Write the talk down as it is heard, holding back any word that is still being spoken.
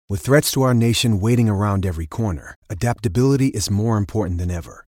With threats to our nation waiting around every corner, adaptability is more important than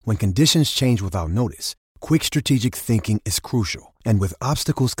ever. When conditions change without notice, quick strategic thinking is crucial. And with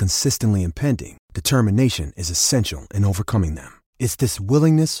obstacles consistently impending, determination is essential in overcoming them. It's this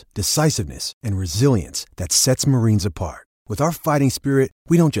willingness, decisiveness, and resilience that sets Marines apart. With our fighting spirit,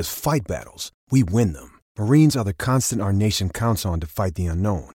 we don't just fight battles, we win them. Marines are the constant our nation counts on to fight the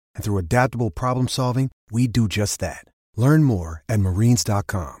unknown. And through adaptable problem solving, we do just that. Learn more at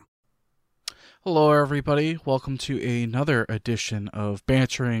marines.com. Hello, everybody. Welcome to another edition of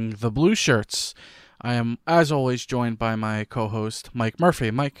Bantering the Blue Shirts. I am, as always, joined by my co-host, Mike Murphy.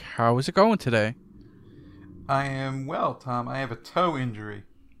 Mike, how is it going today? I am well, Tom. I have a toe injury.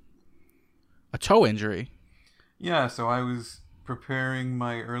 A toe injury? Yeah, so I was preparing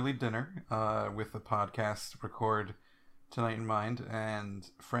my early dinner with the podcast to record tonight in mind, and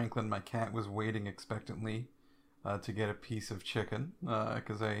Franklin, my cat, was waiting expectantly to get a piece of chicken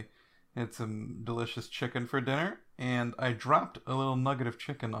because I had some delicious chicken for dinner, and I dropped a little nugget of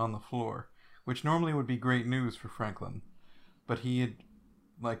chicken on the floor, which normally would be great news for Franklin, but he had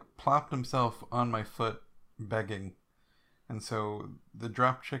plopped himself on my foot begging, and so the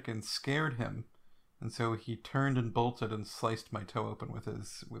dropped chicken scared him, and so he turned and bolted and sliced my toe open with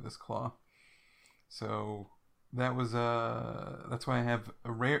his claw. So that was that's why I have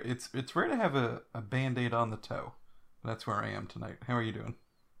a rare. It's rare to have a Band-Aid on the toe. That's where I am tonight. How are you doing?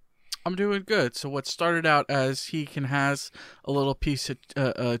 I'm doing good. So what started out as has a little piece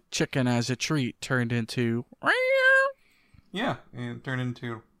of chicken as a treat turned into yeah, it turned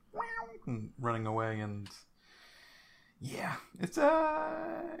into running away, and yeah, it's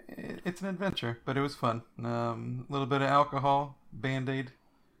an adventure, but it was fun. A little bit of alcohol, Band-Aid.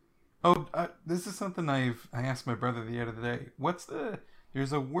 Oh, this is something I asked my brother the other day.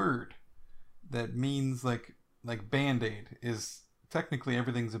 There's a word that means like Band-Aid is technically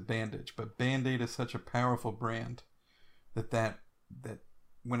everything's a bandage, but Band-Aid is such a powerful brand that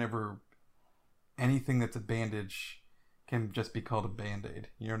whenever anything that's a bandage can just be called a Band-Aid.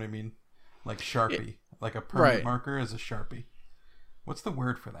 You know what I mean? Like Sharpie, like a permanent marker is a Sharpie. What's the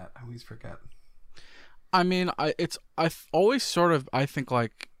word for that? I always forget. I mean, I've always I think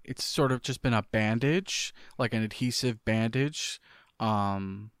it's sort of just been a bandage, like an adhesive bandage.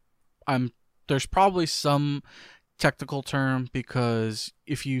 There's probably some technical term, because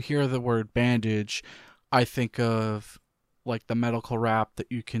if you hear the word bandage, I think of like the medical wrap that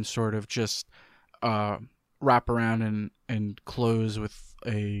you can sort of just wrap around and close with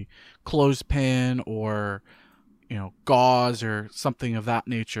a clothespin, or gauze or something of that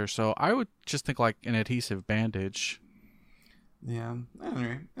nature. So I would just think like an adhesive bandage. Yeah,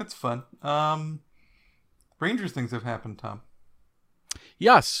 anyway, it's fun. Rangers things have happened, Tom.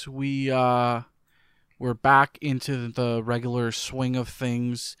 Yes, we're back into the regular swing of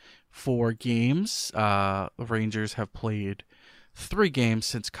things for games. Rangers have played 3 games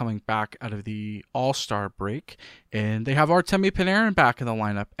since coming back out of the All-Star break, and they have Artemi Panarin back in the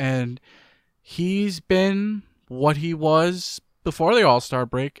lineup, and he's been what he was before the All-Star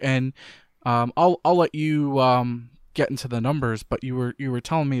break. And I'll let you get into the numbers, but you were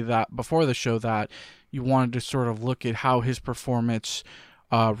telling me that before the show that you wanted to sort of look at how his performance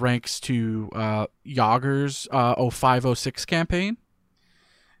ranks to Jágr's 05-06 campaign.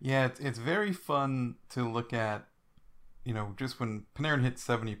 Yeah, it's very fun to look at. Just when Panarin hit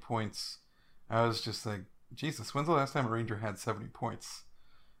 70 points, I was just like, Jesus, when's the last time a Ranger had 70 points?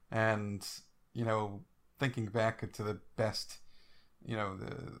 And, thinking back to the best,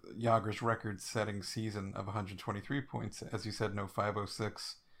 the Jágr's record-setting season of 123 points, as you said,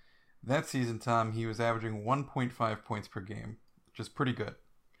 05-06. That season, Tom, he was averaging 1.5 points per game, which is pretty good.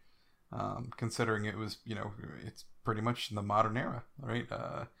 Considering it was, it's pretty much in the modern era, right?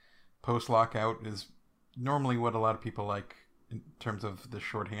 Post-lockout is normally what a lot of people like in terms of the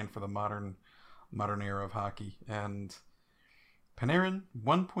shorthand for the modern era of hockey. And Panarin,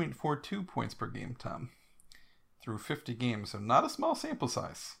 1.42 points per game, Tom, through 50 games. So not a small sample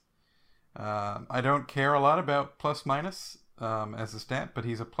size. I don't care a lot about plus minus as a stat, but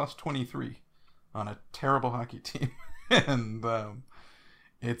he's a plus 23 on a terrible hockey team. And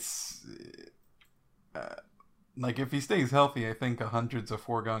it's if he stays healthy, I think 100's a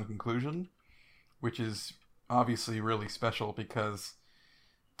foregone conclusion, which is obviously really special because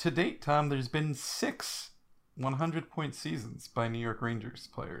to date, Tom, there's been 6 100-point seasons by New York Rangers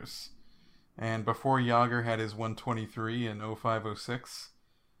players. And before Jágr had his 123 in 05-06,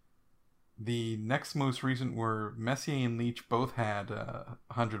 the next most recent were Messier and Leach both had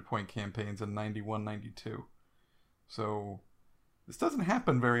 100-point campaigns in 91-92. So this doesn't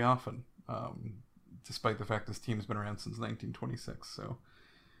happen very often, despite the fact this team's been around since 1926. So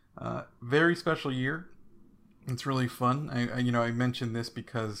Very special year. It's really fun. I mentioned this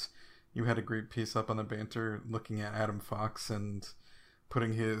because you had a great piece up on the banter looking at Adam Fox and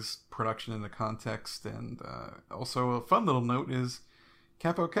putting his production into context. And also a fun little note is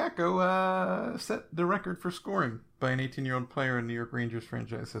Kaapo Kakko set the record for scoring by an 18-year-old player in New York Rangers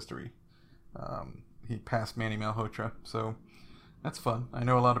franchise history. He passed Manny Malhotra, so that's fun. I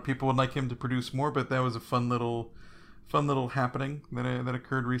know a lot of people would like him to produce more, but that was a fun little happening that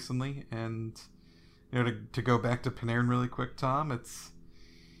occurred recently. And to go back to Panarin really quick, Tom, it's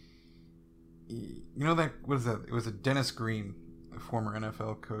that what is that? It was a Dennis Green, a former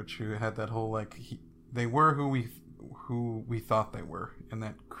NFL coach, who had that whole they were who we thought they were in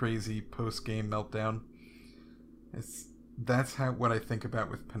that crazy post game meltdown. That's what I think about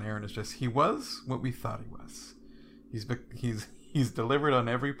with Panarin, is just he was what we thought he was. He's delivered on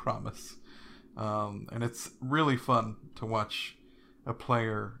every promise, and it's really fun to watch a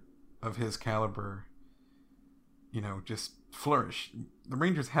player of his caliber, just flourish. The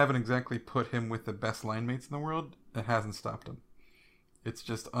Rangers haven't exactly put him with the best line mates in the world. It hasn't stopped him. It's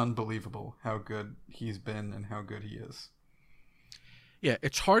just unbelievable how good he's been and how good he is. Yeah,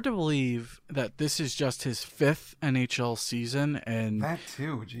 it's hard to believe that this is just his 5th NHL season. And that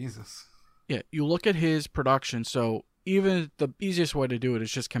too, Jesus. Yeah, you look at his production. So even the easiest way to do it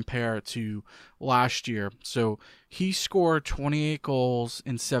is just compare it to last year. So he scored 28 goals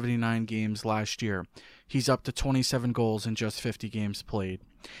in 79 games last year. He's up to 27 goals in just 50 games played.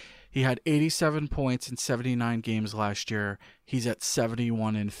 He had 87 points in 79 games last year. He's at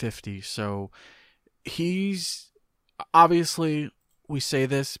 71 in 50. So he's obviously, we say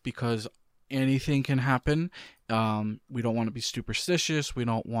this because anything can happen. We don't want to be superstitious. We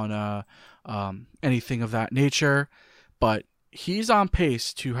don't want to anything of that nature. But he's on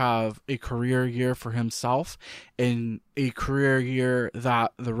pace to have a career year for himself, and a career year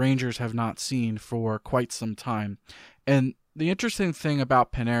that the Rangers have not seen for quite some time. And the interesting thing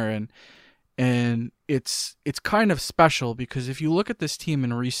about Panarin, and it's kind of special because if you look at this team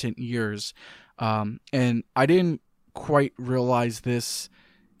in recent years, and I didn't quite realize this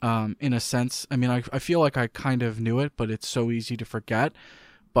in a sense. I mean, I feel like I kind of knew it, but it's so easy to forget.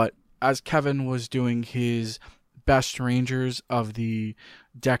 But as Kevin was doing his best Rangers of the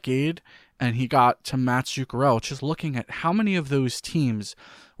decade, and he got to Matt Zuccarello, just looking at how many of those teams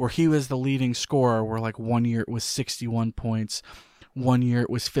where he was the leading scorer were like 1 year it was 61 points, 1 year it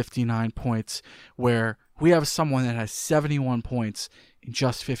was 59 points, where we have someone that has 71 points in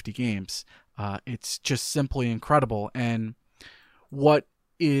just 50 games. It's just simply incredible. And what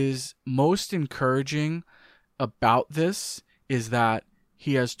is most encouraging about this is that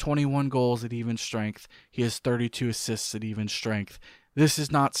he has 21 goals at even strength. He has 32 assists at even strength. This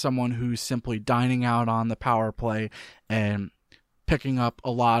is not someone who's simply dining out on the power play and picking up a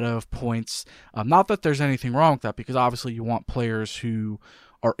lot of points. Not that there's anything wrong with that, because obviously you want players who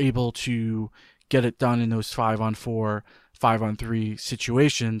are able to get it done in those 5-on-4, 5-on-3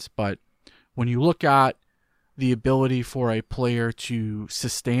 situations. But when you look at the ability for a player to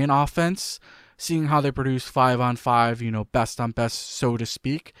sustain offense, seeing how they produce 5-on-5, best on best, so to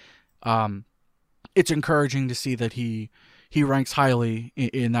speak, it's encouraging to see that he ranks highly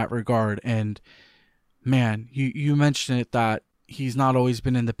in that regard. And man, you mentioned it, that he's not always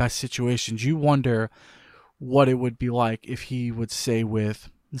been in the best situations. You wonder what it would be like if he would stay with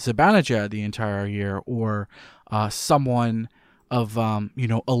Zibanejad the entire year, or someone of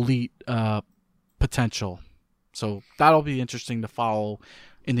elite potential. So that'll be interesting to follow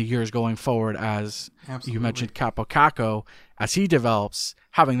in the years going forward, as Absolutely. You mentioned Kaapo Kakko, as he develops,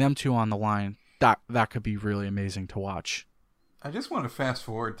 having them two on the line, that could be really amazing to watch. I just want to fast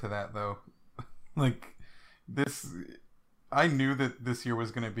forward to that, though. I knew that this year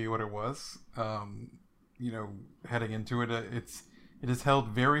was going to be what it was. Heading into it, it has held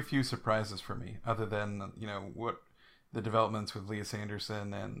very few surprises for me, other than what the developments with Lias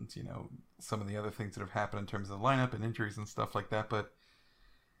Andersson and some of the other things that have happened in terms of the lineup and injuries and stuff like that. But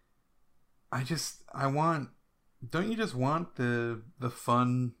don't you just want the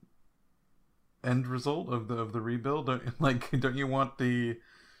fun end result of the rebuild? Don't you want to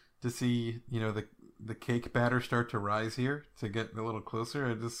see the cake batter start to rise here, to get a little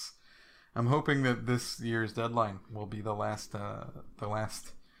closer? I'm hoping that this year's deadline will be the last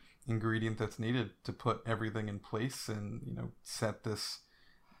ingredient that's needed to put everything in place and set this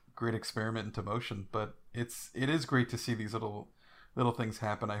great experiment into motion. But it is great to see these little things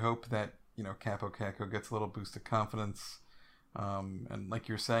happen. I hope that Kaapo Kakko gets a little boost of confidence, and like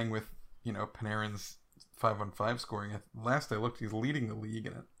you're saying with Panarin's 5-on-5 scoring, at last I looked, he's leading the league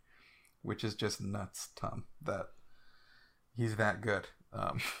in it, which is just nuts, Tom, that he's that good.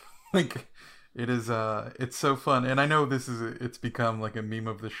 Um, like it is, it's so fun, and I know it's become like a meme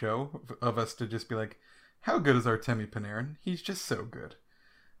of the show of us to just be like, how good is Artemi Panarin? He's just so good.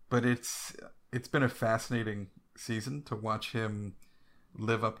 But it's been a fascinating season to watch him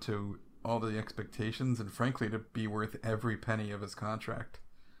live up to all the expectations, and frankly to be worth every penny of his contract.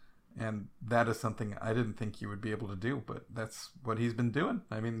 And that is something I didn't think he would be able to do, but that's what he's been doing.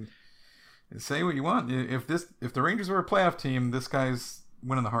 I mean, say what you want. If the Rangers were a playoff team, this guy's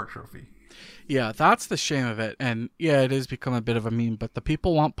winning the Hart Trophy. Yeah, that's the shame of it. And yeah, it has become a bit of a meme, but the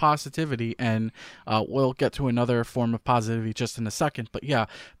people want positivity, and we'll get to another form of positivity just in a second. But yeah,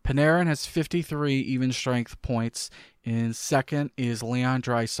 Panarin has 53 even strength points. In second is Leon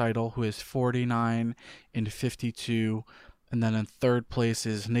Draisaitl, who has 49 and 52. And then in third place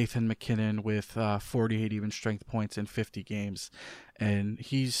is Nathan MacKinnon with 48 even strength points in 50 games. And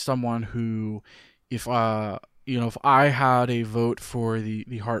he's someone who, if I had a vote for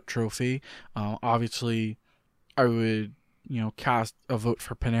the Hart Trophy, obviously I would, cast a vote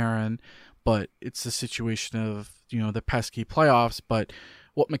for Panarin, but it's a situation of, the pesky playoffs. But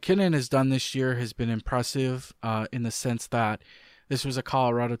what MacKinnon has done this year has been impressive in the sense that this was a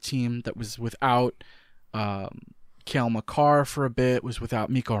Colorado team that was without Cale Makar for a bit, was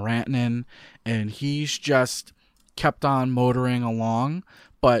without Mikko Rantanen, and he's just kept on motoring along.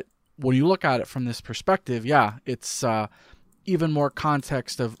 But when you look at it from this perspective, yeah, it's even more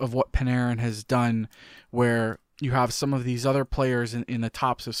context of what Panarin has done, where you have some of these other players in the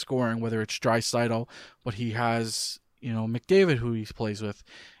tops of scoring, whether it's Draisaitl, but he has, McDavid, who he plays with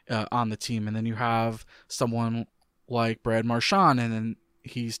on the team, and then you have someone like Brad Marchand, and then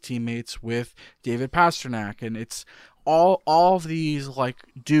he's teammates with David Pastrnak, and it's all of these like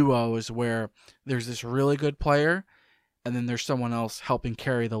duos where there's this really good player and then there's someone else helping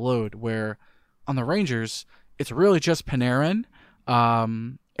carry the load, where on the Rangers it's really just Panarin,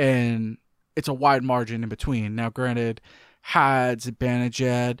 and it's a wide margin in between. Now granted, had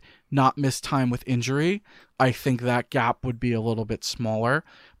Zibanejad not missed time with injury, I think that gap would be a little bit smaller,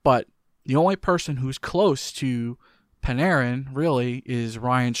 but the only person who's close to Panarin really is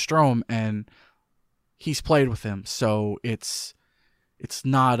Ryan Strome, and he's played with him, so it's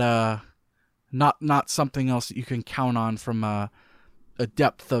not something else that you can count on from a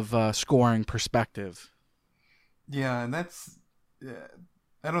depth of scoring perspective. Yeah, and that's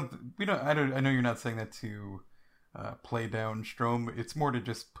I know you're not saying that to play down Strome. It's more to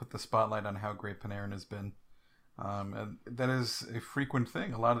just put the spotlight on how great Panarin has been, and that is a frequent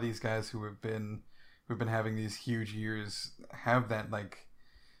thing. A lot of these guys who've been having these huge years have that, like,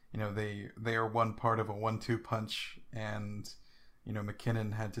 they are one part of a 1-2 punch, and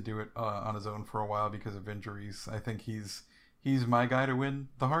MacKinnon had to do it on his own for a while because of injuries. I think he's my guy to win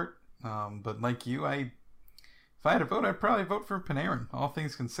the Hart, but like you, if I had a vote, I'd probably vote for Panarin, all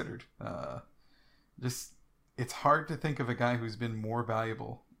things considered. It's hard to think of a guy who's been more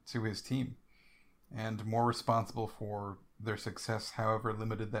valuable to his team and more responsible for their success, however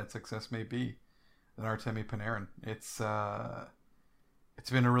limited that success may be, than Artemi Panarin. It's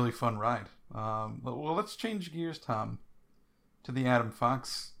been a really fun ride. Well, let's change gears, Tom, to the Adam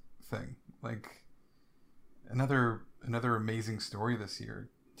Fox thing. Like, another amazing story this year.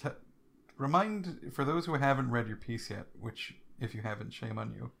 Remind, for those who haven't read your piece yet, which if you haven't, shame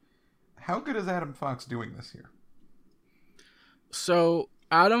on you, how good is Adam Fox doing this year? So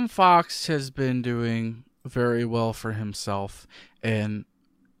Adam Fox has been doing very well for himself, and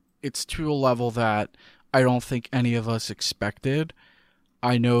it's to a level that I don't think any of us expected.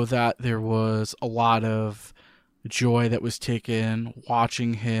 I know that there was a lot of joy that was taken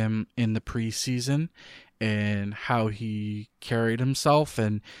watching him in the preseason and how he carried himself,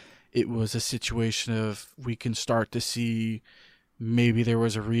 and it was a situation of, we can start to see maybe there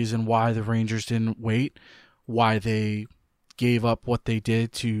was a reason why the Rangers didn't wait, why they gave up what they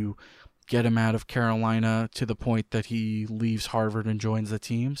did to get him out of Carolina to the point that he leaves Harvard and joins the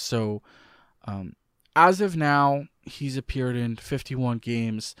team. So as of now, he's appeared in 51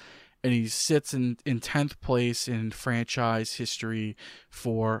 games, and he sits in 10th place in franchise history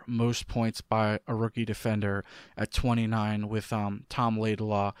for most points by a rookie defender at 29 with Tom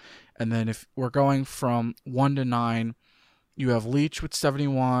Laidlaw. And then if we're going from 1 to 9, you have Leach with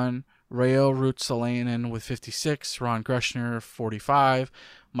 71, Reijo Ruotsalainen with 56, Ron Greschner 45,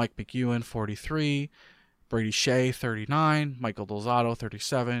 Mike McEwen 43, Brady Shea 39, Michael Del Zotto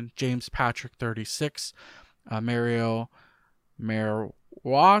 37, James Patrick 36, Mario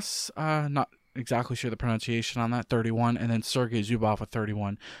Marois, not exactly sure the pronunciation on that, 31, and then Sergei Zubov with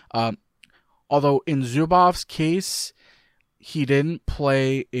 31. Although in Zubov's case, he didn't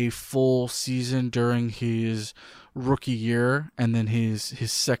play a full season during his rookie year, and then his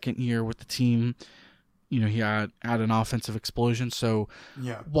second year with the team, he had an offensive explosion. So,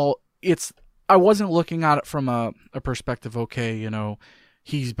 Yeah. well, I wasn't looking at it from a perspective, okay,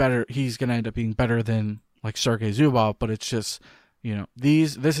 he's better, he's going to end up being better than like Sergei Zubov, but it's just,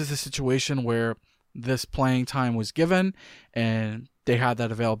 this is a situation where this playing time was given and they had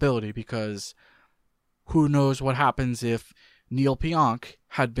that availability, because who knows what happens if Neil Pionk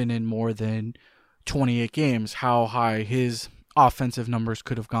had been in more than 28 games, how high his offensive numbers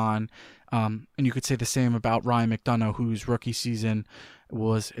could have gone. And you could say the same about Ryan McDonough, whose rookie season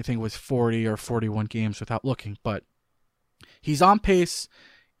was, I think it was 40 or 41 games without looking. But he's on pace,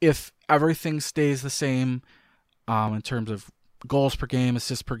 if everything stays the same in terms of goals per game,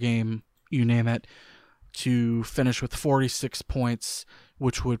 assists per game, you name it, to finish with 46 points,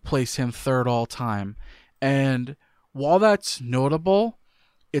 which would place him third all time. And while that's notable,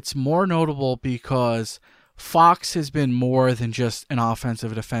 it's more notable because Fox has been more than just an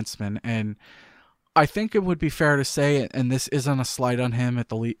offensive defenseman. And I think it would be fair to say, and this isn't a slight on him at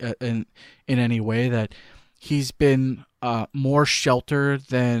the in any way, that he's been more sheltered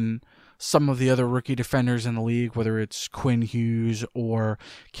than some of the other rookie defenders in the league, whether it's Quinn Hughes or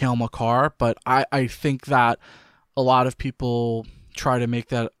Cale Makar. But I think that a lot of people try to make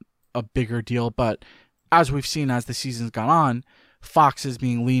that a bigger deal. But as we've seen as the season's gone on, Fox is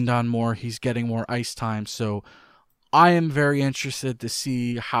being leaned on more. He's getting more ice time. So I am very interested to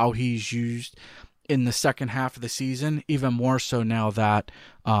see how he's used in the second half of the season, even more so now that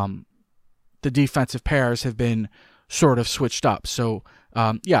the defensive pairs have been sort of switched up. So,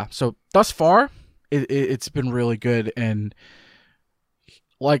 so thus far, it's been really good. And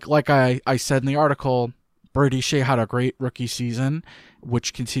like I said in the article, Brady Shea had a great rookie season,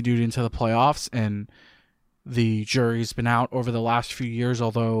 which continued into the playoffs, and the jury's been out over the last few years,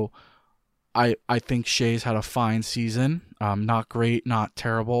 although I think Shea's had a fine season. Not great, not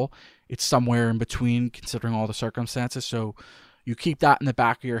terrible. It's somewhere in between considering all the circumstances. So you keep that in the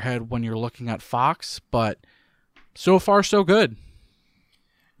back of your head when you're looking at Fox, but so far so good.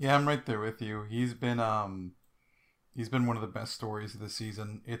 Yeah, I'm right there with you. He's been one of the best stories of the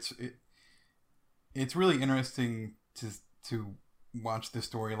season. It's really interesting to watch the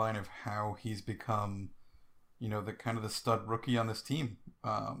storyline of how he's become, the kind of the stud rookie on this team.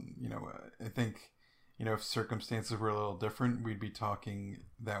 I think, if circumstances were a little different, we'd be talking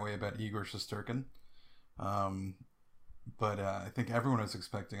that way about Igor Shesterkin. But I think everyone was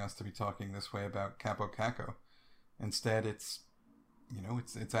expecting us to be talking this way about Kaapo Kakko. Instead, it's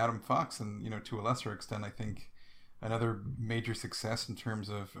Adam Fox, and to a lesser extent, I think another major success in terms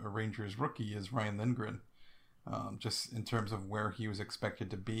of a Rangers rookie is Ryan Lindgren. Just in terms of where he was expected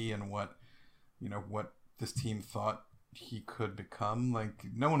to be and what this team thought he could become. Like,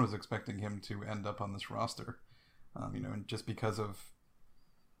 no one was expecting him to end up on this roster, and just because of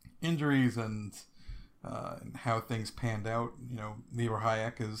injuries and how things panned out. Libor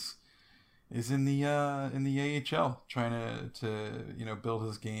Hayek is in the AHL trying to build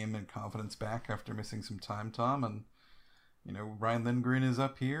his game and confidence back after missing some time, Tom, and Ryan Lindgren is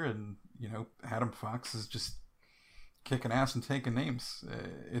up here, and Adam Fox is just kicking ass and taking names.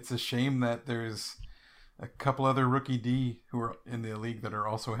 It's a shame that there's a couple other rookie D who are in the league that are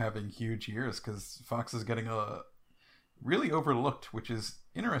also having huge years, because Fox is getting really overlooked, which is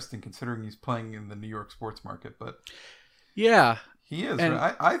interesting considering he's playing in the New York sports market. But yeah, he is. And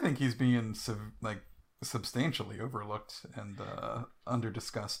I think he's being substantially overlooked and under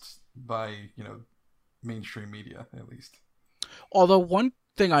discussed by mainstream media, at least. Although one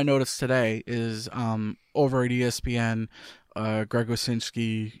thing I noticed today is over at ESPN, Greg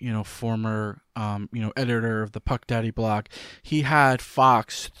Wyszynski, former editor of the Puck Daddy blog, he had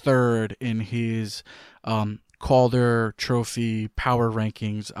Fox third in his Calder Trophy power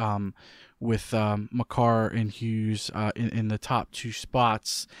rankings, with Makar and Hughes in the top two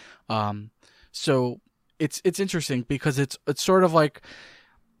spots. So it's interesting because it's sort of like,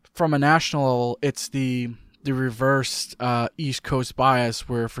 from a national level, it's the reversed East Coast bias,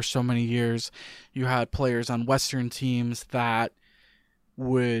 where for so many years you had players on Western teams that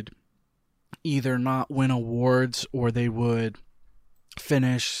would either not win awards, or they would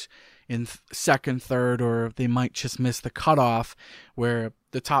finish in second, third, or they might just miss the cutoff, where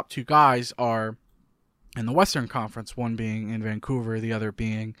the top two guys are in the Western Conference, one being in Vancouver, the other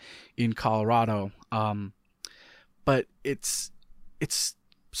being in Colorado. But it's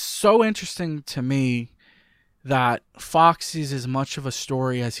so interesting to me that Fox is as much of a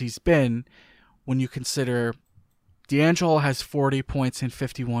story as he's been, when you consider DeAngelo has 40 points in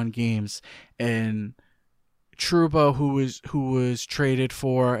 51 games, and Trouba, who was traded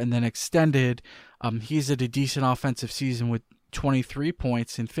for and then extended, he's at a decent offensive season with 23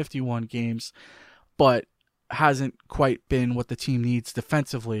 points in 51 games, but hasn't quite been what the team needs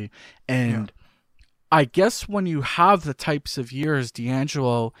defensively. And I guess when you have the types of years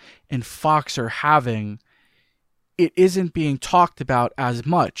D'Angelo and Fox are having, it isn't being talked about as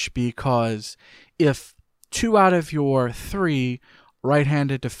much, because if 2 out of your 3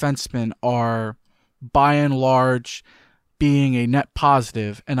 right-handed defensemen are by and large being a net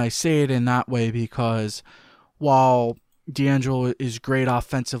positive, and I say it in that way because while D'Angelo is great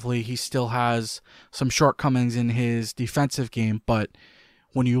offensively, he still has some shortcomings in his defensive game, but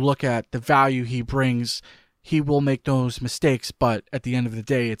when you look at the value he brings, he will make those mistakes, but at the end of the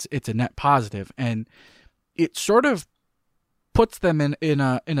day, it's a net positive, and it sort of puts them in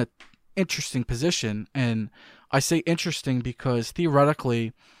a interesting position. And I say interesting because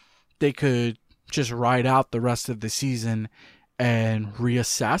theoretically they could just ride out the rest of the season and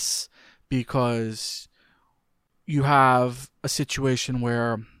reassess, because you have a situation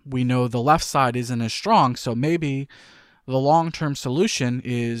where we know the left side isn't as strong, so maybe the long-term solution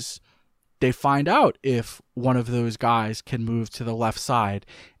is they find out if one of those guys can move to the left side,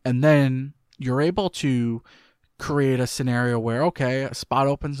 and then you're able to create a scenario where, okay, a spot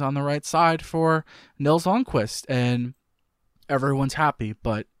opens on the right side for Nils Lundqvist and everyone's happy.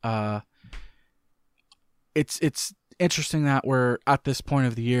 But it's interesting that we're at this point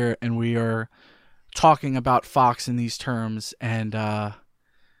of the year and we are talking about Fox in these terms, and I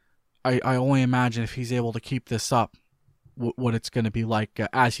only imagine if he's able to keep this up, what it's going to be like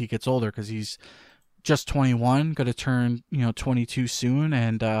as he gets older, because he's just 21, going to turn 22 soon,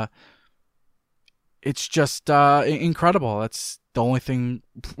 and it's just incredible. That's the only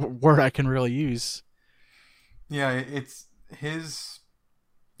word I can really use. Yeah, it's his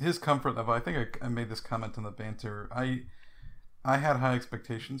comfort level. I think I made this comment in the banter. I had high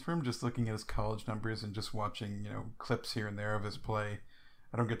expectations for him, just looking at his college numbers and just watching clips here and there of his play.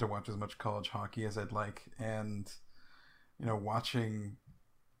 I don't get to watch as much college hockey as I'd like, and watching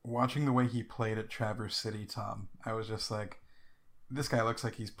the way he played at Traverse City, Tom, I was just like, this guy looks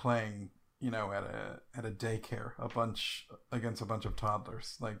like he's playing at a daycare against a bunch of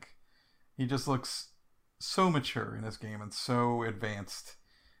toddlers. Like, he just looks so mature in his game and so advanced.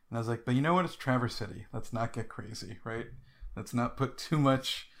 And I was like, but you know what? It's Traverse City. Let's not get crazy, right? Let's not put too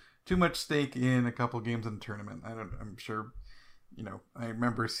much stake in a couple games in the tournament. I'm sure, I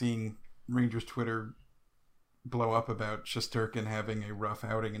remember seeing Rangers Twitter blow up about Shesterkin having a rough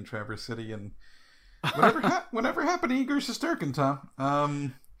outing in Traverse City, and whatever happened to Igor Shesterkin,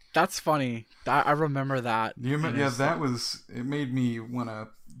 Tom? That's funny. I remember that. It made me want to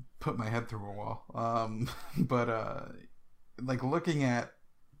put my head through a wall. But like looking at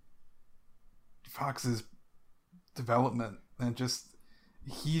Fox's development, and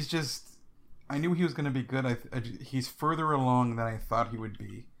I knew he was going to be good. He's further along than I thought he would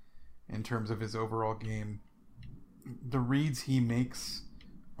be in terms of his overall game. The reads he makes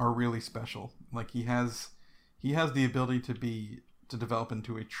are really special. Like, he has the ability to develop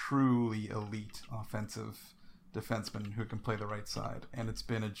into a truly elite offensive defenseman who can play the right side, and it's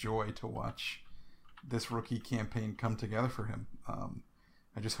been a joy to watch this rookie campaign come together for him.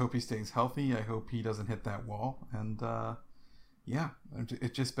 I just hope he stays healthy. I hope he doesn't hit that wall, and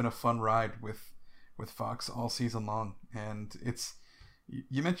it's just been a fun ride with Fox all season long. And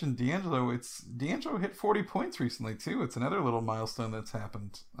you mentioned D'Angelo. D'Angelo hit 40 points recently too. It's another little milestone that's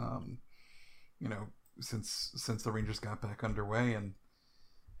happened, since the Rangers got back underway, and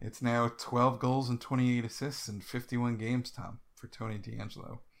it's now 12 goals and 28 assists in 51 games, Tom, for Tony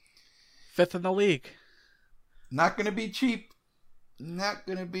DeAngelo. 5th in the league. Not going to be cheap. Not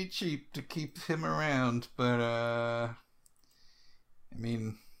going to be cheap to keep him around, but I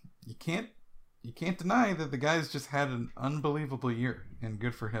mean, you can't deny that the guy's just had an unbelievable year, and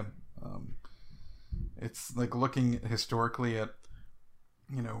good for him. It's like looking historically at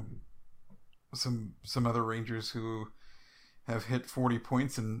some other Rangers who have hit 40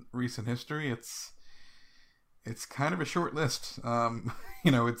 points in recent history. It's kind of a short list.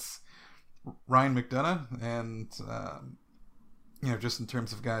 It's Ryan McDonagh, and just in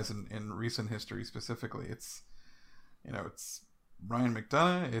terms of guys in recent history specifically, it's Ryan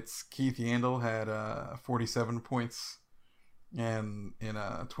McDonagh, it's Keith Yandle had 47 points in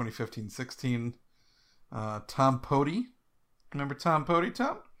 2015-16. Tom Poti, remember Tom Poti,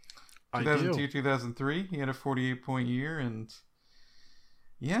 Tom? 2002, 2003, he had a 48-point year, and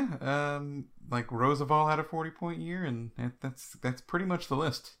like Roosevelt had a 40-point year, and that's pretty much the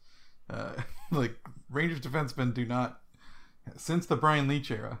list. Like, Rangers defensemen do not, since the Brian Leetch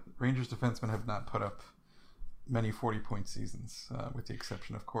era, Rangers defensemen have not put up many 40-point seasons, with the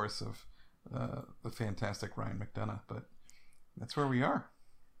exception, of course, of the fantastic Ryan McDonagh. But that's where we are.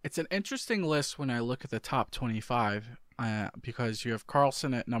 It's an interesting list when I look at the top 25, because you have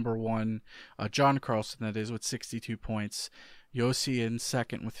Carlson at number 1, John Carlson, that is, with 62 points, Josi in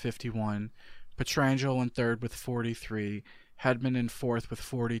second with 51, Pietrangelo in third with 43, Hedman in fourth with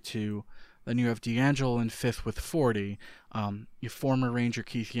 42. Then you have DeAngelo in fifth with 40. Your former Ranger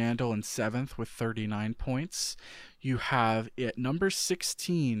Keith Yandle in seventh with 39 points. You have at number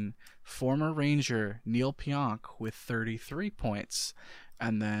 16, former Ranger Neil Pionk with 33 points.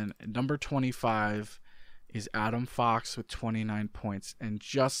 And then number 25 is Adam Fox with 29 points. And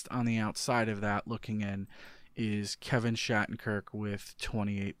just on the outside of that, looking in, is Kevin Shattenkirk with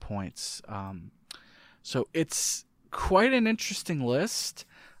 28 points. So it's quite an interesting list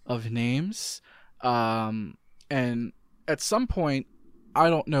of names. And at some point, I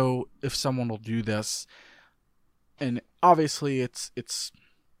don't know if someone will do this. And obviously it's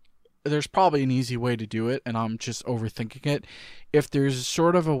there's probably an easy way to do it, and I'm just overthinking it. If there's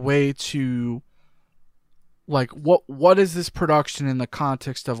sort of a way to, like, what is this production in the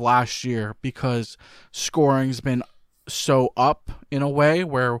context of last year? Because scoring's been so up in a way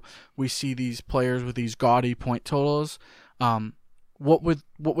where we see these players with these gaudy point totals. What would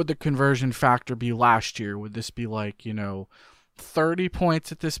the conversion factor be last year? Would this be like, 30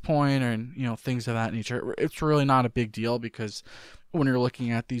 points at this point, or things of that nature? It's really not a big deal, because when you're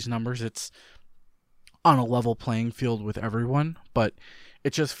looking at these numbers, it's on a level playing field with everyone. But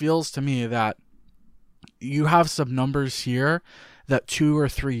it just feels to me that you have some numbers here that 2 or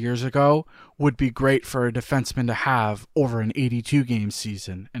 3 years ago would be great for a defenseman to have over an 82 game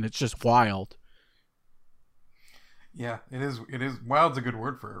season, and it's just wild. Yeah, it is. Wild's a good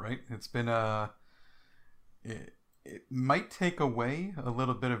word for it, right? It's been it might take away a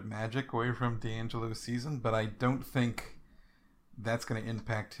little bit of magic away from DeAngelo's season, but I don't think that's going to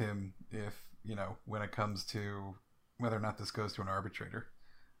impact him if, when it comes to whether or not this goes to an arbitrator.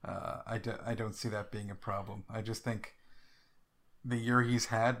 I don't see that being a problem. I just think the year he's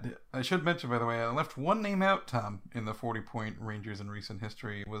had, I should mention, by the way, I left one name out, Tom, in the 40-point Rangers in recent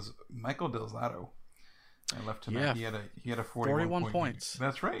history, was Michael Del Zotto. I left him out. He had a 41 points. Year.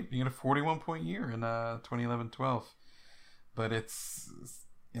 That's right. He had a 41-point year in 2011-12. But it's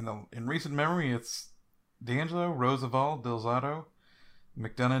in recent memory, it's DeAngelo, Roosevelt, Del Zotto.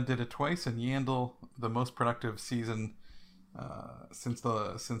 McDonagh did it twice, and Yandle, the most productive season since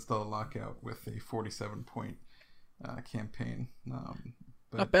the lockout, with a 47-point campaign.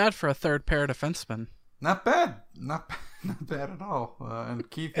 But not bad for a third pair defenseman. Not bad. Not bad at all. And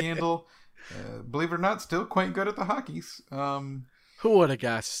Keith Yandle, believe it or not, still quite good at the hockeys. Who would have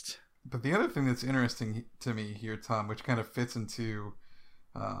guessed? But the other thing that's interesting to me here, Tom, which kind of fits into,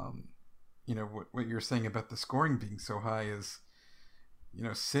 what you're saying about the scoring being so high, is,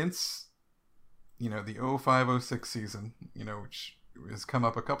 since, the 05-06 season, which has come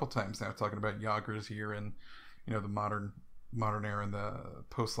up a couple times now, talking about Jágr's here and, the modern era in the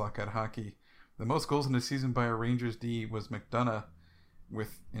post-lockout hockey. The most goals in a season by a Rangers D was McDonagh.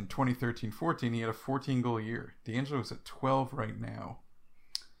 In 2013-14, he had a 14-goal year. DeAngelo's at 12 right now.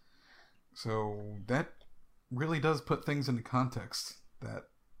 So that really does put things into context, that,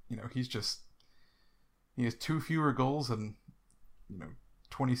 he has 2 fewer goals and,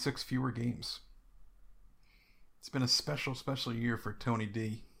 26 fewer games. It's been a special year for Tony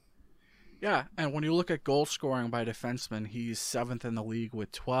D. Yeah, and when you look at goal scoring by defensemen, he's 7th in the league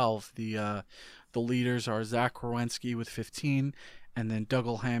with 12. The leaders are Zach Werenski with 15, and then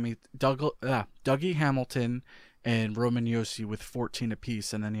Dougie Hamilton and Roman Josi with 14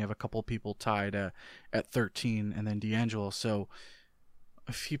 apiece, and then you have a couple people tied at 13, and then DeAngelo. So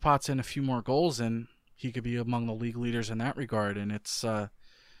if he pots in a few more goals, and he could be among the league leaders in that regard. And it's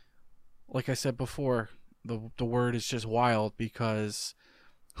like I said before, the word is just wild, because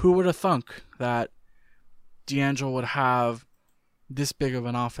who would have thunk that DeAngelo would have this big of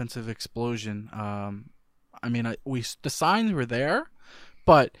an offensive explosion? The signs were there,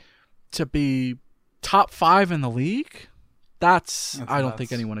 but to be top 5 in the league, that's I don't nuts.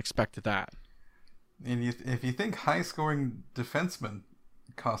 think anyone expected that. And if you think high-scoring defensemen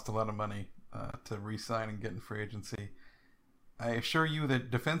cost a lot of money to re-sign and get in free agency, I assure you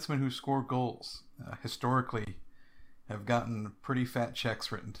that defensemen who score goals historically have gotten pretty fat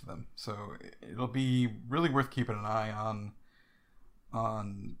checks written to them. So it'll be really worth keeping an eye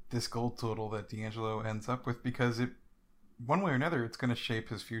on this goal total that DeAngelo ends up with, because one way or another, it's going to shape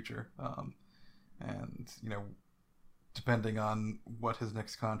his future. And, depending on what his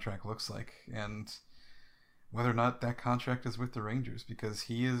next contract looks like, and whether or not that contract is with the Rangers, because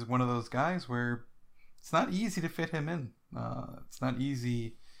he is one of those guys where it's not easy to fit him in. It's not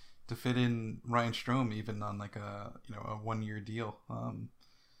easy to fit in Ryan Strome even on like a 1-year deal.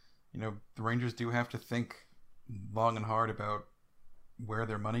 The Rangers do have to think long and hard about where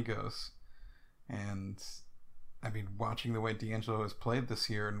their money goes. And I mean, watching the way DeAngelo has played this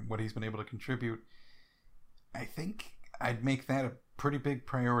year and what he's been able to contribute, I think I'd make that a pretty big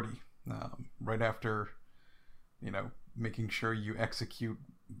priority right after, making sure you execute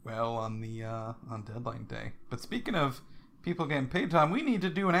well on the on deadline day. But speaking of people getting paid, Tom, we need to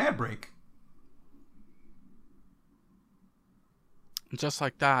do an ad break. Just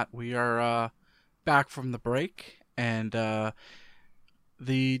like that, we are back from the break, and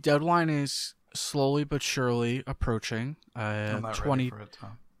the deadline is slowly but surely approaching. I'm not ready for it,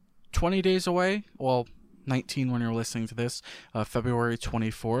 Tom. 20 days away. Well, 19 when you're listening to this. February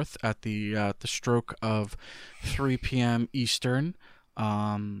 24th at the stroke of 3 p.m. Eastern.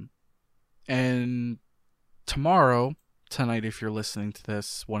 And tonight, if you're listening to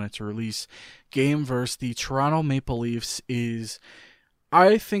this when it's released, game versus the Toronto Maple Leafs is,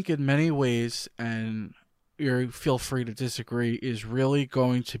 I think in many ways, and you feel free to disagree, is really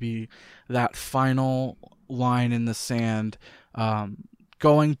going to be that final line in the sand.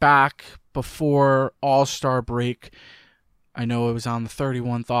 Going back before All-Star break, I know it was on the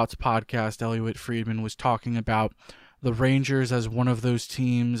 31 Thoughts podcast, Elliot Friedman was talking about the Rangers as one of those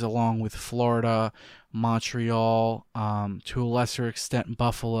teams, along with Florida, Montreal, to a lesser extent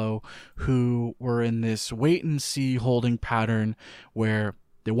Buffalo, who were in this wait-and-see holding pattern where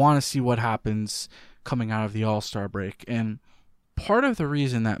they want to see what happens coming out of the All-Star break. And part of the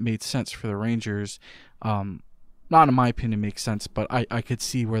reason that made sense for the Rangers, not in my opinion makes sense, but I could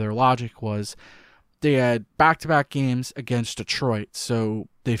see where their logic was. They had back-to-back games against Detroit, so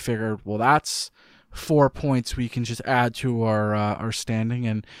they figured, well, that's 4 points we can just add to our standing,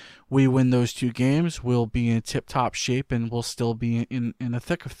 and we win those 2 games, we'll be in tip-top shape, and we'll still be in the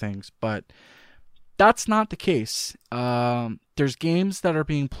thick of things. But that's not the case. There's games that are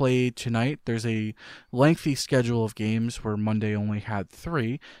being played tonight. There's a lengthy schedule of games where Monday only had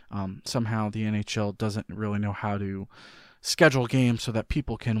 3. Somehow the NHL doesn't really know how to schedule games so that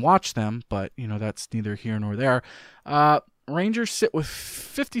people can watch them, but that's neither here nor there. Rangers sit with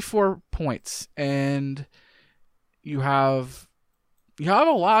 54 points, and you have a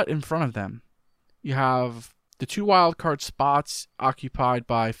lot in front of them. You have the 2 wild card spots occupied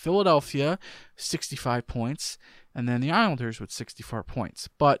by Philadelphia, 65 points, and then the Islanders with 64 points.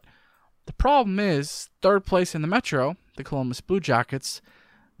 But the problem is, third place in the Metro, the Columbus Blue Jackets,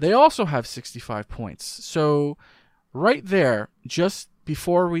 they also have 65 points. So right there, just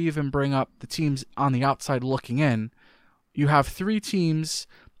before we even bring up the teams on the outside looking in, you have 3 teams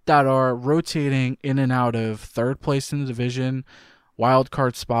that are rotating in and out of third place in the division, wild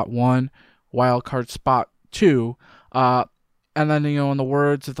card spot 1, wild card spot 2, and then, in the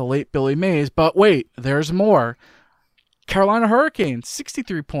words of the late Billy Mays, but wait, there's more. Carolina Hurricanes,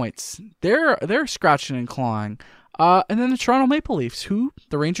 63 points. They're scratching and clawing. And then the Toronto Maple Leafs, who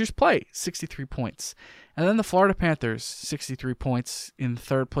the Rangers play, 63 points. And then the Florida Panthers, 63 points in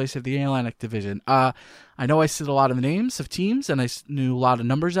third place of the Atlantic Division. I know I said a lot of names of teams, and I knew a lot of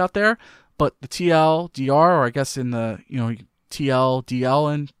numbers out there, but the TLDR, or I guess in the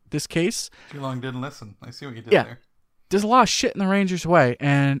TLDL in this case. Too long didn't listen. I see what you did there. There's a lot of shit in the Rangers' way,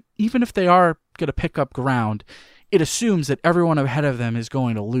 and even if they are going to pick up ground, it assumes that everyone ahead of them is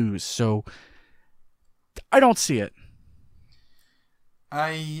going to lose. So I don't see it.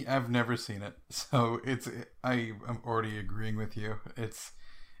 I've never seen it, so I am already agreeing with you. It's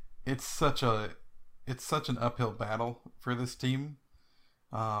such an uphill battle for this team,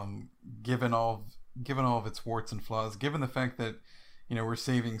 given all of its warts and flaws. Given the fact that we're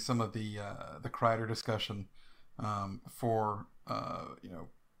saving some of the Kreider discussion for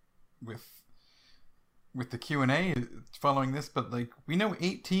with the Q&A following this, but we know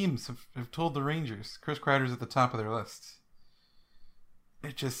 8 teams have told the Rangers Chris Kreider's at the top of their list.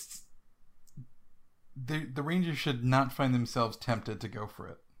 It just, the Rangers should not find themselves tempted to go for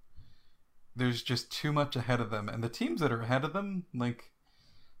it. There's just too much ahead of them, and the teams that are ahead of them,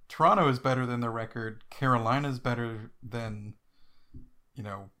 Toronto is better than their record. Carolina is better than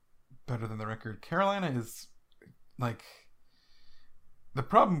the record. Carolina is the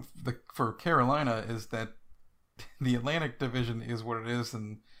problem for Carolina is that the Atlantic Division is what it is,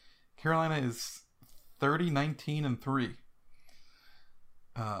 and Carolina is 30-19-3.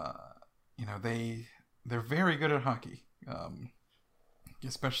 They're very good at hockey,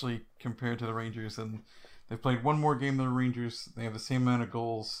 especially compared to the Rangers, and they've played one more game than the Rangers. They have the same amount of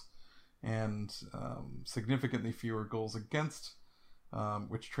goals and significantly fewer goals against,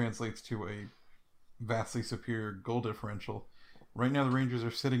 which translates to a vastly superior goal differential. Right now, the Rangers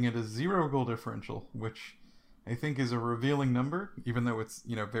are sitting at a 0 goal differential, which I think is a revealing number, even though it's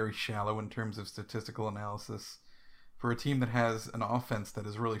very shallow in terms of statistical analysis. For a team that has an offense that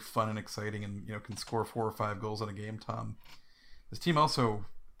is really fun and exciting and can score 4 or 5 goals in a game, Tom, this team also,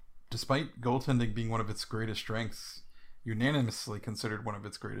 despite goaltending being one of its greatest strengths, unanimously considered one of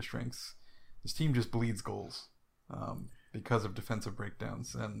its greatest strengths, this team just bleeds goals because of defensive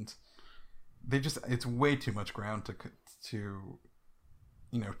breakdowns, and it's way too much ground to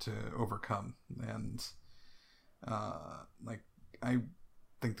overcome. And I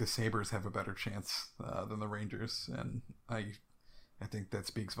think the Sabres have a better chance than the Rangers, and I think that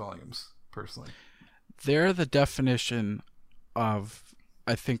speaks volumes, personally. They're the definition of,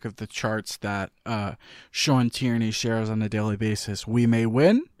 I think, of the charts that Sean Tierney shares on a daily basis. We may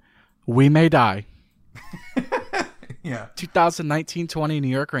win, we may die. Yeah. 2019-20 New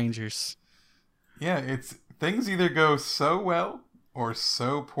York Rangers. Yeah, it's things either go so well or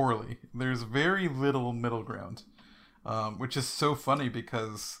so poorly. There's very little middle ground, which is so funny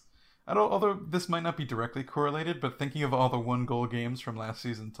because although this might not be directly correlated, but thinking of all the 1-goal games from last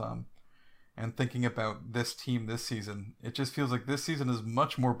season, Tom, and thinking about this team this season, it just feels like this season is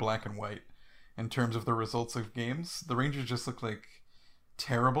much more black and white in terms of the results of games. The Rangers just look like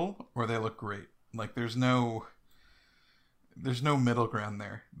terrible or they look great. Like there's no middle ground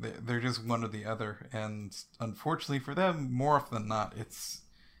there. They're just one or the other, and unfortunately for them, more often than not, it's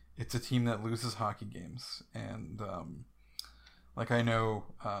a team that loses hockey games. And I know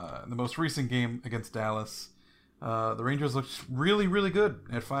the most recent game against Dallas, the Rangers looked really, really good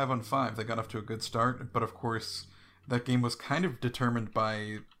at 5-on-5. They got off to a good start, but of course that game was kind of determined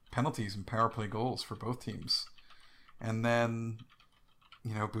by penalties and power play goals for both teams. And then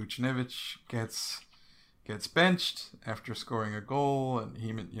Buchnevich gets benched after scoring a goal, and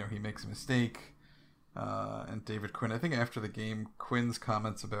he makes a mistake. And David Quinn, I think after the game, Quinn's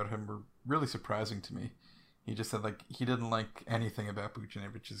comments about him were really surprising to me. He just said he didn't like anything about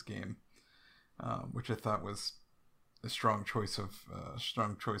Buchnevich's game, which I thought was a strong choice of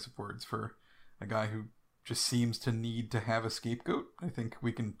words for a guy who just seems to need to have a scapegoat. I think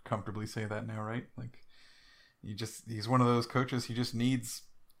we can comfortably say that now, right? He's one of those coaches. He needs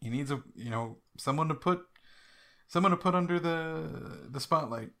someone to put under the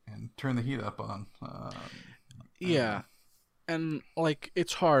spotlight and turn the heat up on. Yeah. And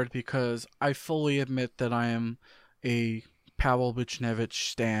it's hard because I fully admit that I am a Pavel Buchnevich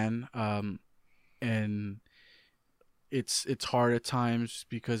stan, and it's hard at times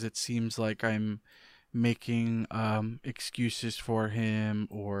because it seems like I'm making excuses for him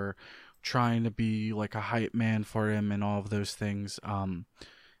or trying to be like a hype man for him and all of those things. And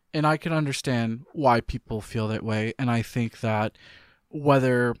I can understand why people feel that way. And I think that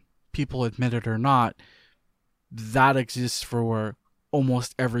whether people admit it or not, that exists for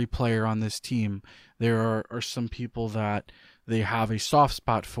almost every player on this team. There are some people that they have a soft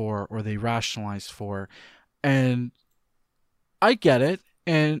spot for or they rationalize for. And I get it.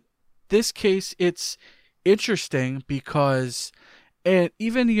 And this case, it's interesting because... And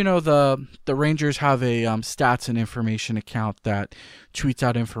even, the Rangers have a stats and information account that tweets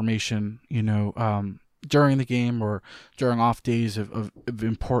out information, during the game or during off days of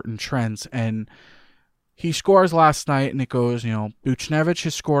important trends. And he scores last night, and it goes, Buchnevich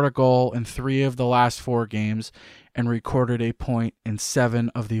has scored a goal in 3 of the last 4 games and recorded a point in 7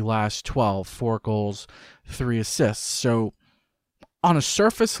 of the last 12, 4 goals, 3 assists. So on a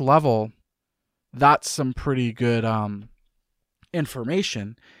surface level, that's some pretty good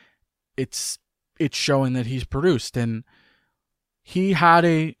information. It's showing that he's produced, and he had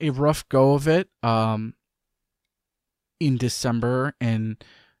a rough go of it in December and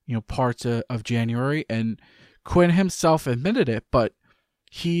parts of January, and Quinn himself admitted it, but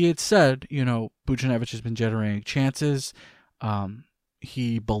he had said Buchnevich has been generating chances,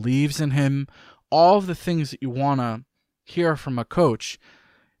 he believes in him, all of the things that you want to hear from a coach.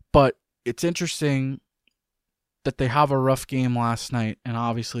 But it's interesting that they have a rough game last night, and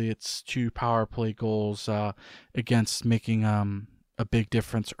obviously it's 2 power play goals against making a big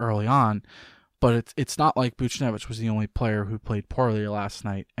difference early on. But it's not like Buchnevich was the only player who played poorly last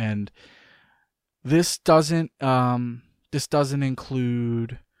night, and this doesn't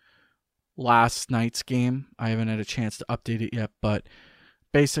include last night's game. I haven't had a chance to update it yet, but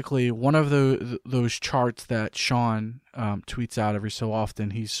basically one of those charts that Sean tweets out every so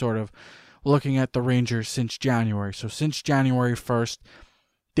often, he's sort of looking at the Rangers since January. So since January 1st,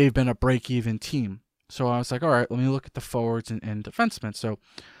 they've been a break-even team. So I was like, all right, let me look at the forwards and defensemen. So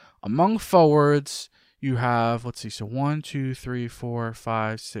among forwards, you have, let's see, so 1, 2, 3, 4,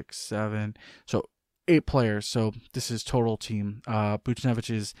 5, 6, 7. So 8 players, so this is total team. Buchnevich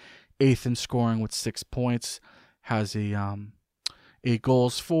is 8th in scoring with 6 points, has a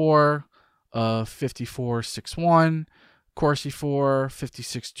goals for 54.61, Corsi for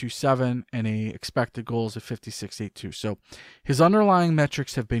 56.27, and a expected goals of 56.82. So his underlying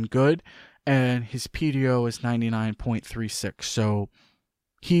metrics have been good, and his PDO is 99.36. So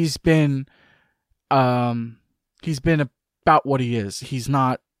he's been about what he is. He's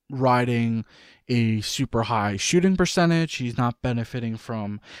not riding a super high shooting percentage. He's not benefiting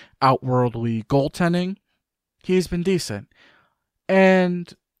from outworldly goaltending. He's been decent.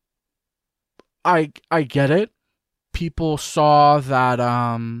 And I get it. People saw that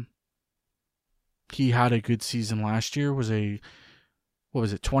he had a good season last year. Was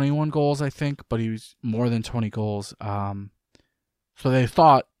 21 goals, I think, but he was more than 20 goals. So they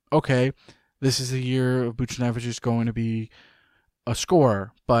thought, okay, this is the year Buchnevich is going to be a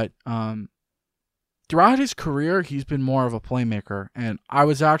scorer. But throughout his career, he's been more of a playmaker. And I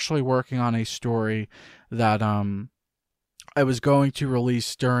was actually working on a story that I was going to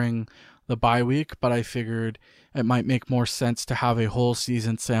release during the bye week, but I figured it might make more sense to have a whole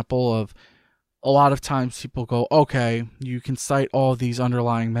season sample of. A lot of times people go, okay, you can cite all these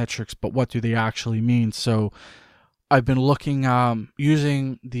underlying metrics, but what do they actually mean? So I've been looking,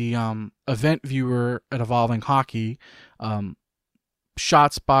 using the event viewer at Evolving Hockey,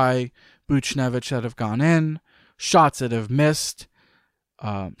 shots by Buchnevich that have gone in, shots that have missed,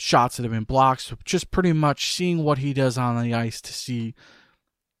 shots that have been blocked, so just pretty much seeing what he does on the ice to see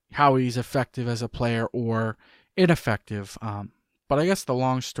how he's effective as a player or ineffective. But I guess the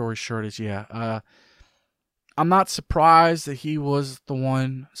long story short is, I'm not surprised that he was the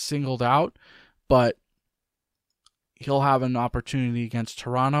one singled out, but he'll have an opportunity against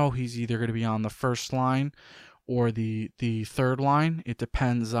Toronto. He's either going to be on the first line or the third line. It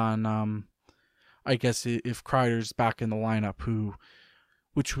depends on, I guess, if Kreider's back in the lineup,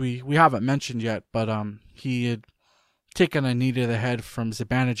 which we haven't mentioned yet, but he had taken a knee to the head from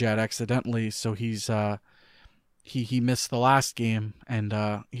Zibanejad accidentally, so he's he missed the last game, and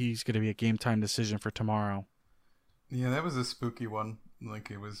he's going to be a game time decision for tomorrow. Yeah, that was a spooky one.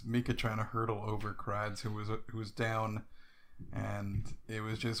 Like, it was Mika trying to hurdle over Kreids, who was down, and it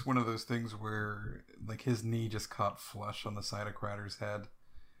was just one of those things where, like, his knee just caught flush on the side of Kreider's head,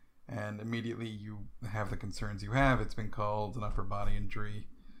 and immediately you have the concerns you have. It's been called an upper body injury,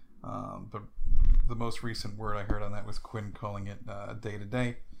 but the most recent word I heard on that was Quinn calling it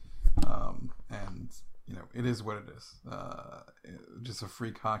day-to-day, and it is what it is. Just a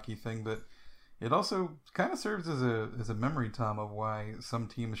freak hockey thing, but it also kind of serves as a memory, Tom, of why some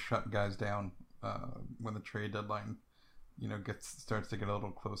teams shut guys down when the trade deadline, starts to get a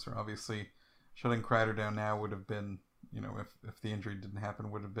little closer. Obviously, shutting Kreider down now would have been, if the injury didn't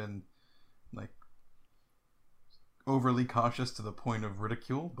happen, would have been like overly cautious to the point of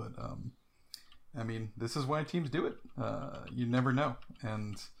ridicule. But I mean, this is why teams do it. You never know,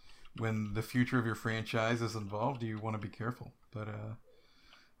 and when the future of your franchise is involved, you want to be careful. But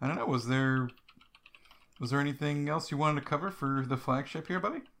I don't know. Was there anything else you wanted to cover for the flagship here,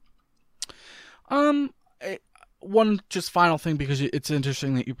 buddy? One just final thing, because it's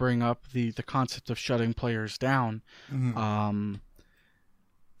interesting that you bring up the concept of shutting players down. Mm-hmm.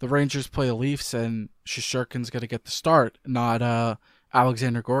 The Rangers play the Leafs, and Shesterkin's going to get the start, not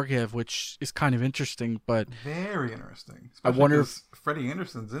Alexander Georgiev, which is kind of interesting, but very interesting. Especially I wonder if Freddie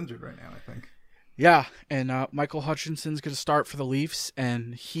Anderson's injured right now, I think. Yeah, and Michael Hutchinson's going to start for the Leafs,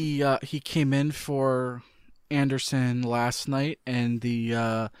 and he came in for Anderson last night, and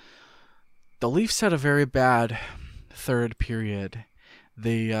the Leafs had a very bad third period.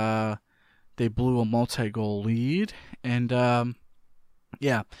 They blew a multi-goal lead, and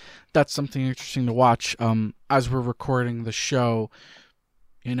that's something interesting to watch. As we're recording the show,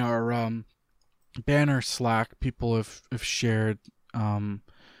 in our banner Slack, people have shared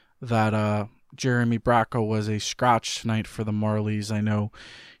that Jeremy Bracco was a scratch tonight for the Marlies. I know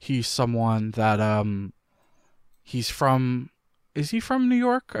he's someone that is he from New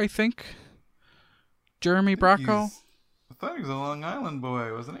York, I think? Jeremy Bracco? I thought he was a Long Island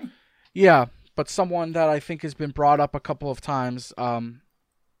boy, wasn't he? Yeah, but someone that I think has been brought up a couple of times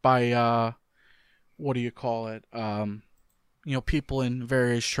by what do you call it? People in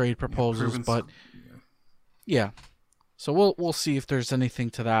various trade proposals, but yeah. So we'll see if there's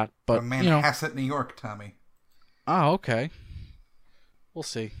anything to that. But from Manhasset, New York, Tommy. Oh, okay. We'll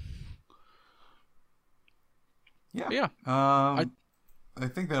see. Yeah. I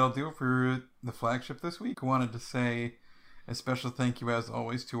think that'll do it for the flagship this week. I wanted to say a special thank you, as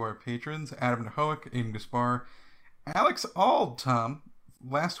always, to our patrons: Adam Nahoic, Aiden Gaspar, Alex Ald, Tom,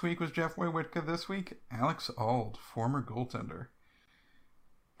 last week was Jeff Wojciechowski. This week, Alex Auld, former goaltender.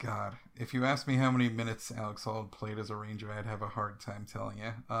 God, if you asked me how many minutes Alex Auld played as a Ranger, I'd have a hard time telling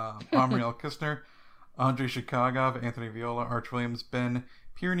you. Amriel Kistner, Andrei Shikagov, Anthony Viola, Arch Williams, Ben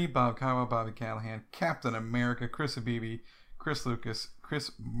Pierney, Bob Kawa, Bobby Callahan, Captain America, Chris Abibi, Chris Lucas,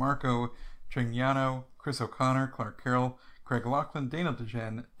 Chris Marco Trignano, Chris O'Connor, Clark Carroll, Craig Laughlin, Daniel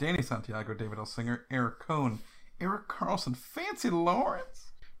DeGen, Danny Santiago, David Elsinger, Eric Cohn, Eric Carlson, Fancy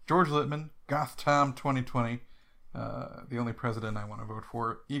Lawrence, George Littman, Goth Tom 2020, the only president I want to vote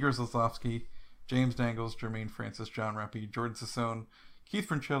for, Igor Zlotowski, James Dangles, Jermaine Francis, John Rappy, Jordan Sassone, Keith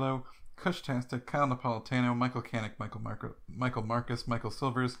Franchillo, Kush Tastic, Kyle Napolitano, Michael Kanik, Michael Marcus, Michael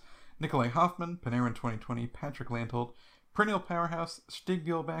Silvers, Nikolai Hoffman, Panarin 2020, Patrick Landholt, Perennial Powerhouse, Stig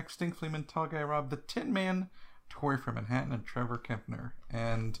Gilback, Sting Fleeman, Tall Guy Rob, The Tin Man, Tori from Manhattan, and Trevor Kempner.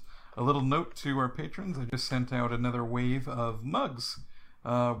 And a little note to our patrons, I just sent out another wave of mugs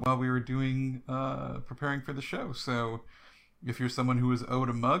while we were doing preparing for the show. So if you're someone who is owed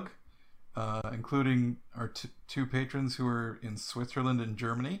a mug, including our two patrons who are in Switzerland and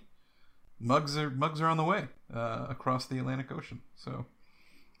Germany, mugs are on the way across the Atlantic Ocean. So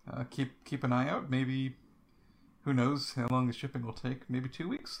keep an eye out. Maybe, who knows how long the shipping will take? Maybe 2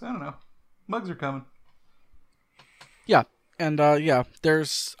 weeks? I don't know. Mugs are coming. Yeah. And I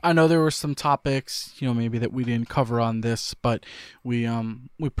know there were some topics, maybe that we didn't cover on this, but we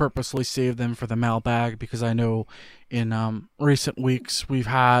purposely saved them for the mailbag because I know in recent weeks we've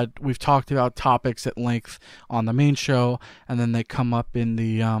talked about topics at length on the main show, and then they come up in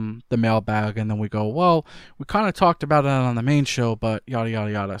the mailbag, and then we go, well, we kind of talked about it on the main show, but yada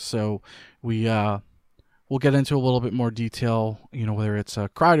yada yada. So we'll get into a little bit more detail, whether it's a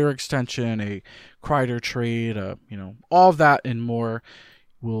Kreider extension, a Kreider trade, all of that and more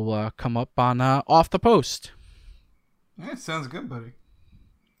will come up on Off the Post. Yeah, sounds good, buddy.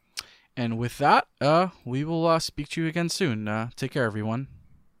 And with that, we will speak to you again soon. Take care, everyone.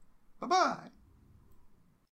 Bye-bye.